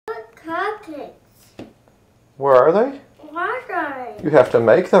cupcakes. Where are they? Where are they? You have to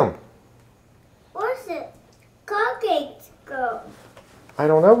make them. Where's it? Cupcakes go. I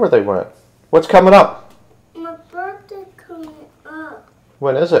don't know where they went. What's coming up? My birthday coming up.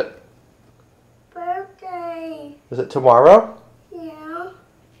 When is it? Birthday. Is it tomorrow? Yeah.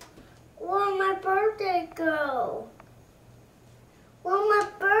 Where'd my birthday go? Where's my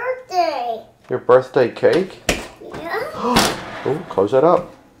birthday? Your birthday cake? Yeah. Oh, close that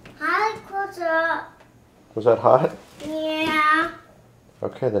up. How do I close it up? Was that hot? Yeah.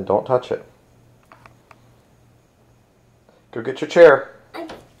 Okay, then don't touch it. Go get your chair. I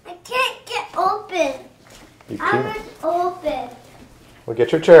can't get open. You I can't. want open. Well,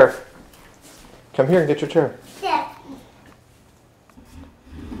 get your chair. Come here and get your chair. Sit.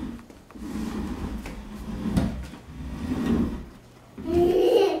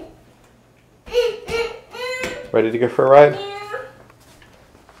 Ready to go for a ride? Yeah.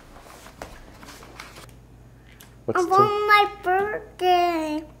 What's I want my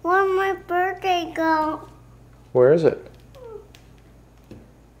birthday. Where'd my birthday go? Where is it?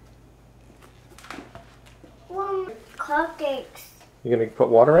 Cupcakes. You gonna put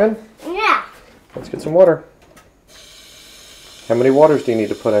water in? Yeah. Let's get some water. How many waters do you need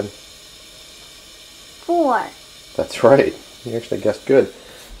to put in? 4. That's right. You actually guessed good.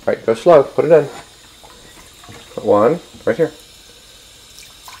 All right, go slow. Put it in. Put 1 right here.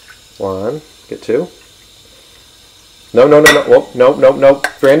 1. Get 2. No, no, no, no. Whoa, no, no, no.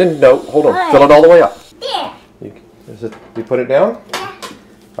 Brandon, no. Hold on. What? Fill it all the way up. There. You put it down? Yeah.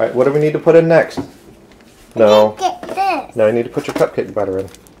 All right, what do we need to put in next? No. Get this. No, you need to put your cupcake batter in.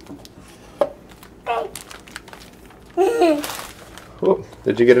 Okay. Whoop.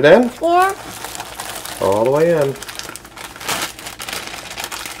 Did you get it in? Yeah. All the way in.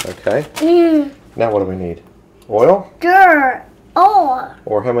 Okay. Now what do we need? Oil? Dirt. Oh.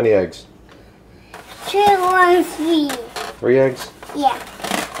 Or how many eggs? 2, 1, 3. 3 eggs? Yeah.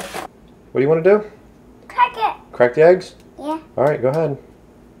 What do you want to do? Crack it. Crack the eggs? Yeah. All right, go ahead.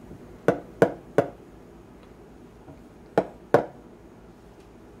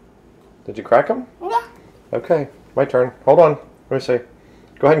 Did you crack them? Yeah. Okay, my turn. Hold on. Let me see.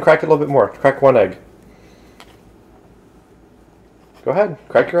 Go ahead and crack it a little bit more. Crack 1 egg. Go ahead.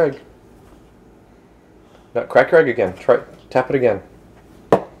 Crack your egg. No, crack your egg again. Tap it again.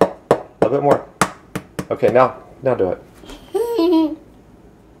 A little bit more. Okay, now do it.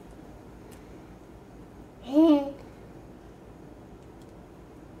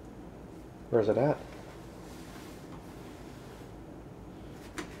 Where's it at?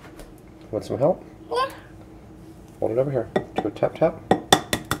 Want some help? Yeah. Hold it over here. Go tap, tap.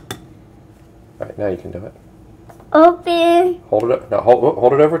 Alright, now you can do it. Open. Hold it up. No,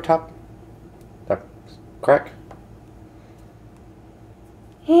 hold it over top. Now, crack.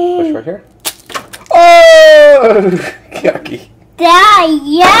 Push right here. Oh! Yucky. That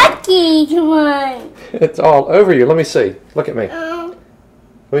yucky one. It's all over you. Let me see. Look at me. Let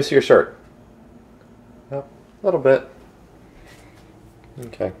me see your shirt. Oh, a little bit.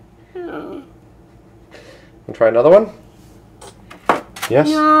 Okay. Want to try another one? Yes?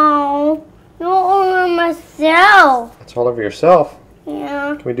 No. Not over myself. It's all over yourself.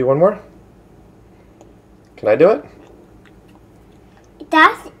 Yeah. Can we do one more? Can I do it?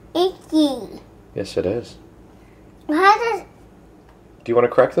 That's icky. Yes, it is. How does... Do you want to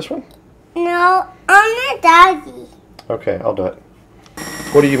crack this one? No, I'm not daddy. Okay, I'll do it.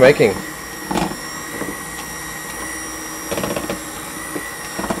 What are you making?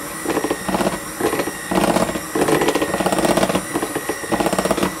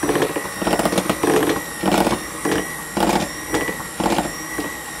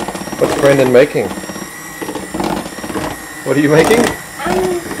 What's Brandon making? What are you making?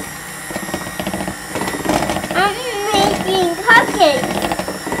 I'm making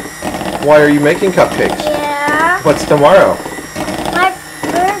cupcakes. Why are you making cupcakes? Yeah. What's tomorrow? My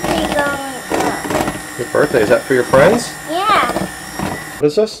birthday going up. Your birthday. Is that for your friends? Yeah. What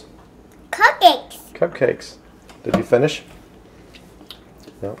is this? Cupcakes. Cupcakes. Did you finish?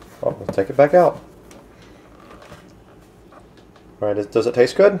 No. Oh, let's take it back out. All right. Does it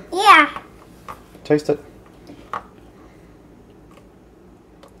taste good? Yeah. Taste it.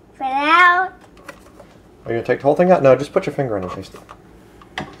 For now. Are you going to take the whole thing out? No, just put your finger in and taste it.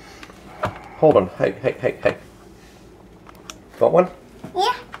 Hold on. Hey, hey, hey, hey. Want one?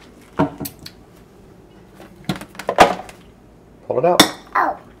 Yeah. Pull it out.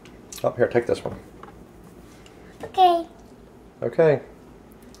 Oh. Oh, here, take this one. Okay. Okay.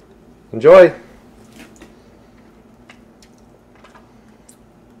 Enjoy.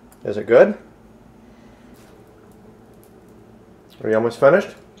 Is it good? Are you almost finished?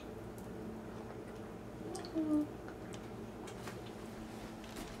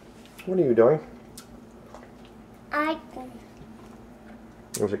 What are you doing? I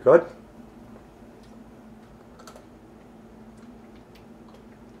Was it good?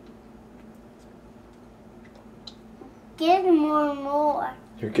 get more.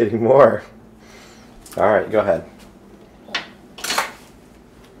 You're getting more. All right, go ahead.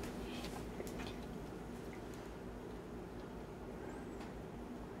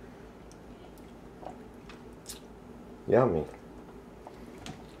 Yummy.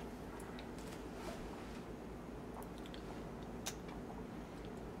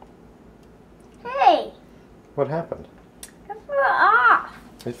 Hey, What happened? it fell off.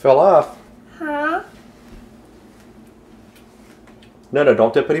 It fell off. Huh? No, no,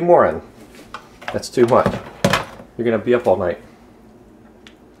 don't dip any more in. That's too much. You're gonna be up all night.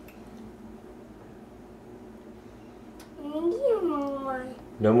 Need more.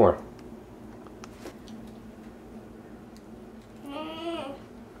 No more.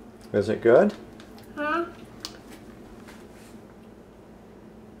 Is it good? Huh?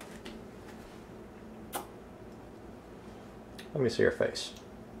 Let me see your face.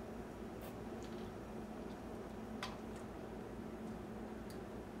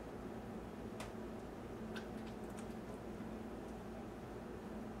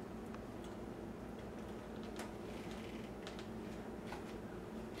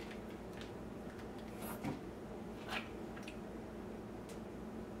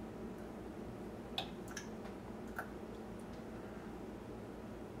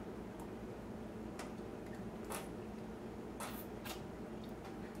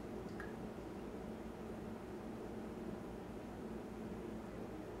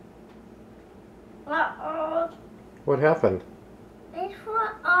 Uh-oh. What happened? It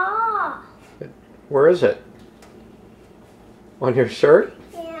fell off. Where is it? On your shirt?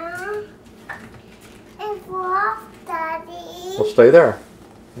 Yeah. It fell off, Daddy. Well, stay there.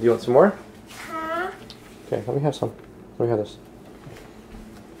 Do you want some more? Huh? Okay, let me have some. Let me have this.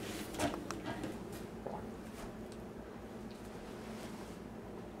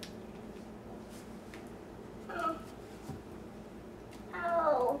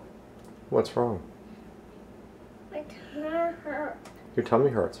 Oh. What's wrong? My tummy hurt. Your tummy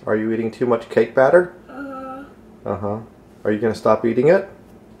hurts. Are you eating too much cake batter? Uh-huh. Are you going to stop eating it?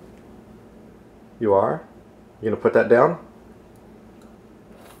 You are? You going to put that down?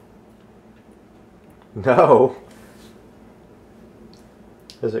 No.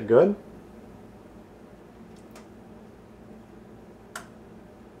 Is it good?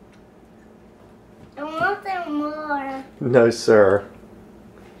 I want some more. No, sir.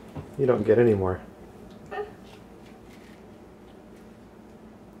 You don't get any more.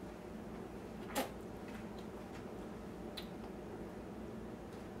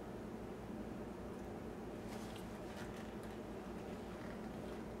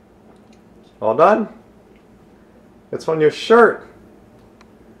 All done? It's on your shirt.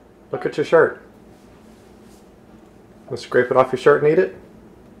 Look at your shirt. Let's scrape it off your shirt and eat it.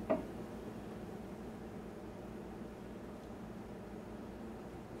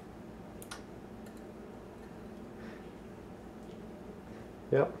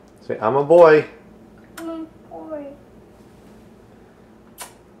 Yep. Say, I'm a boy. Boy.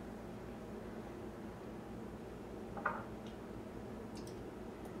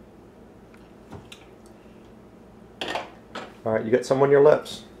 All right, you get some on your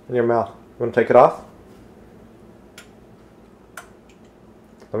lips, in your mouth. You want to take it off?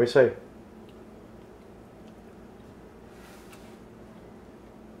 Let me see.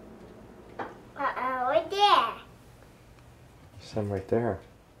 Uh-oh, right there. Some right there.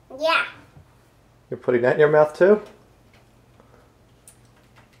 Yeah. You're putting that in your mouth too?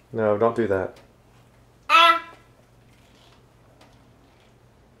 No, don't do that.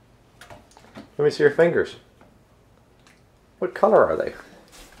 Let me see your fingers. What color are they?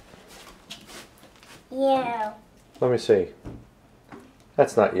 Yeah. Let me see.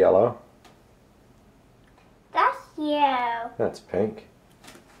 That's not yellow. That's yellow. That's pink.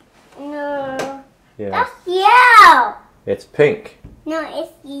 No. Yeah. That's yellow. It's pink. No,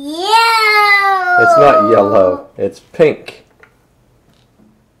 it's yellow. It's not yellow. It's pink.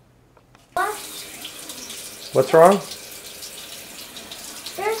 What? What's wrong?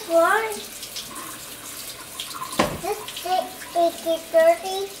 There's one. This stick is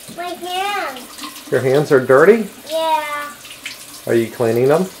dirty. My hands. Your hands are dirty? Yeah. Are you cleaning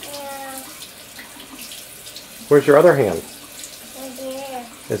them? Yeah. Where's your other hand? Right there.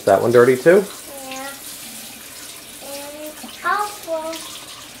 Is that one dirty too?